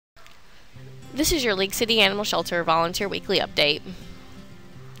This is your League City Animal Shelter Volunteer Weekly Update.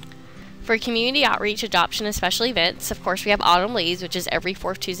 For community outreach, adoption, and special events, of course, we have Autumn Leaves, which is every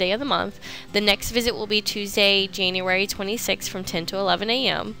fourth Tuesday of the month. The next visit will be Tuesday, January 26th from 10 to 11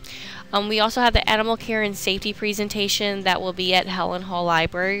 a.m. We also have the Animal Care and Safety presentation that will be at Helen Hall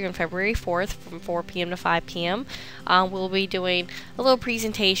Library on February 4th from 4 p.m. to 5 p.m. We'll be doing a little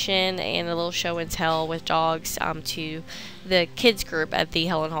presentation and a little show and tell with dogs to the kids group at the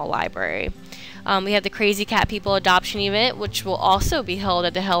Helen Hall Library. We have the Crazy Cat People adoption event, which will also be held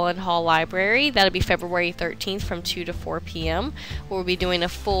at the Helen Hall Library. That'll be February 13th from 2 to 4 p.m. We'll be doing a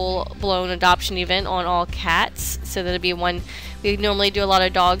full-blown adoption event on all cats. So that'll be one. We normally do a lot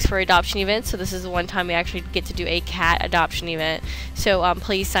of dogs for adoption events, so this is the one time we actually get to do a cat adoption event. So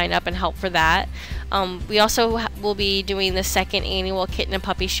please sign up and help for that. We also will be doing the second annual kitten and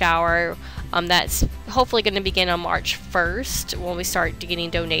puppy shower. That's hopefully going to begin on March 1st when we start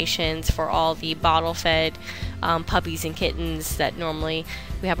getting donations for all the bottle-fed puppies and kittens that normally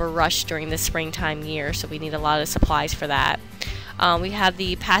we have a rush during the springtime year, so we need a lot of supplies for that. We have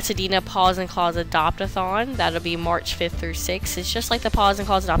the Pasadena Paws and Claws Adopt-a-thon. That'll be March 5th through 6th. It's just like the Paws and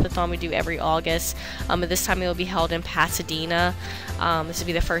Claws Adopt-a-thon we do every August, but this time it will be held in Pasadena. This will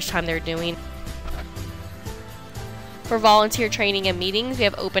be the first time they're doing. For volunteer training and meetings, we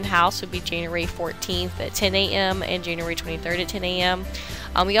have open house, would be January 14th at 10 a.m. and January 23rd at 10 a.m.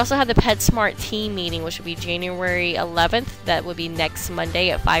 We also have the PetSmart team meeting, which will be January 11th. That will be next Monday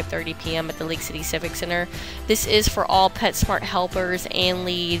at 5:30 p.m. at the League City Civic Center. This is for all PetSmart helpers and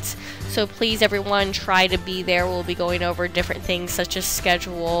leads, so please everyone try to be there. We'll be going over different things such as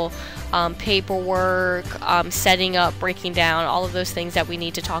schedule, paperwork, setting up, breaking down, all of those things that we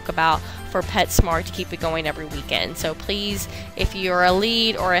need to talk about for PetSmart to keep it going every weekend. So please, if you're a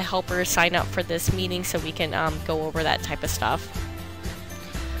lead or a helper, sign up for this meeting so we can go over that type of stuff.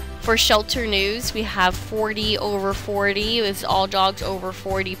 For shelter news, we have 40 over 40. It's all dogs over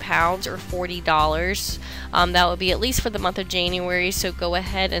 40 pounds or $40. That will be at least for the month of January, so go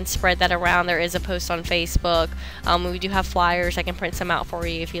ahead and spread that around. There is a post on Facebook. We do have flyers. I can print some out for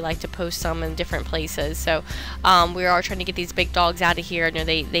you if you like to post some in different places. So we are trying to get these big dogs out of here. I know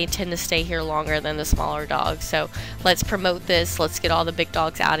they tend to stay here longer than the smaller dogs. So let's promote this. Let's get all the big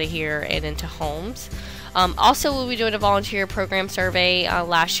dogs out of here and into homes. Also, we'll be doing a volunteer program survey.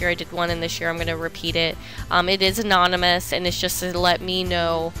 Last year I did one, and this year I'm going to repeat it. It is anonymous, and it's just to let me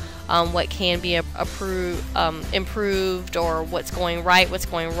know what can be improved, or what's going right, what's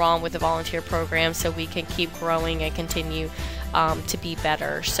going wrong with the volunteer program, so we can keep growing and continue to be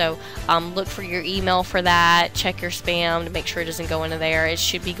better. So look for your email for that. Check your spam to make sure it doesn't go into there. It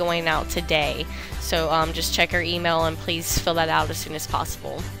should be going out today. So just check your email and please fill that out as soon as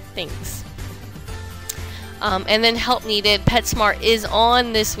possible. Thanks. And then help needed. PetSmart is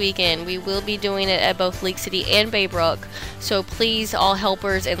on this weekend. We will be doing it at both League City and Baybrook. So please, all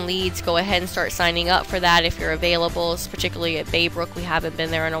helpers and leads, go ahead and start signing up for that if you're available, particularly at Baybrook. We haven't been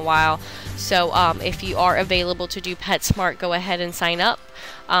there in a while. So if you are available to do PetSmart, go ahead and sign up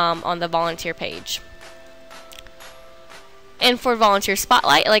on the volunteer page. And for Volunteer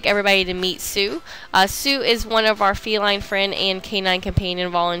Spotlight, I'd like everybody to meet Sue. Sue is one of our feline friend and canine companion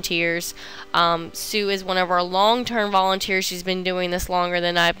volunteers. Sue is one of our long-term volunteers. She's been doing this longer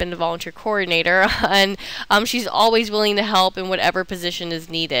than I've been the volunteer coordinator, and she's always willing to help in whatever position is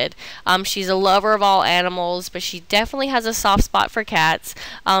needed. She's a lover of all animals, but she definitely has a soft spot for cats.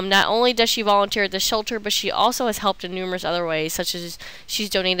 Not only does she volunteer at the shelter, but she also has helped in numerous other ways, such as she's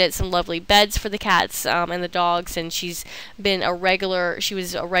donated some lovely beds for the cats and the dogs, and she's been she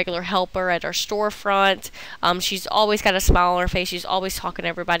was a regular helper at our storefront. She's always got a smile on her face. She's always talking to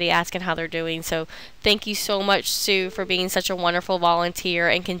everybody, asking how they're doing. So thank you so much, Sue, for being such a wonderful volunteer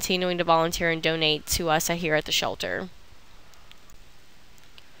and continuing to volunteer and donate to us here at the shelter.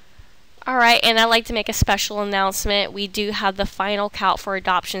 Alright, and I'd like to make a special announcement. We do have the final count for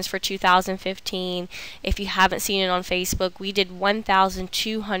adoptions for 2015. If you haven't seen it on Facebook, we did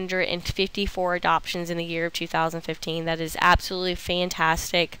 1,254 adoptions in the year of 2015. That is absolutely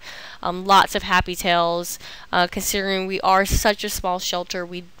fantastic. Lots of happy tales. Considering we are such a small shelter,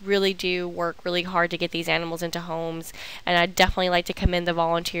 we really do work really hard to get these animals into homes. And I'd definitely like to commend the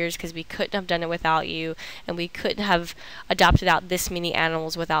volunteers, because we couldn't have done it without you, and we couldn't have adopted out this many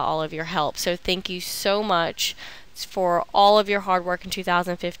animals without all of your help. So thank you so much for all of your hard work in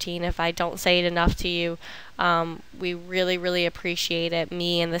 2015. If I don't say it enough to you, we really, really appreciate it,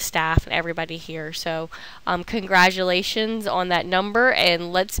 me and the staff and everybody here. So congratulations on that number,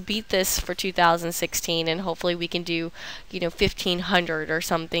 and let's beat this for 2016, and hopefully we can do 1,500 or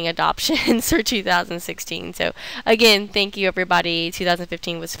something adoptions for 2016. So again, thank you everybody.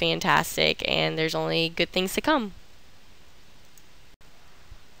 2015 was fantastic, and there's only good things to come.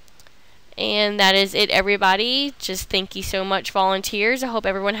 And that is it, everybody. Just thank you so much, volunteers. I hope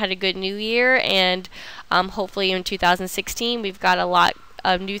everyone had a good new year, and hopefully in 2016 we've got a lot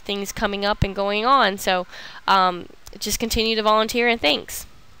of new things coming up and going on. So just continue to volunteer, and thanks.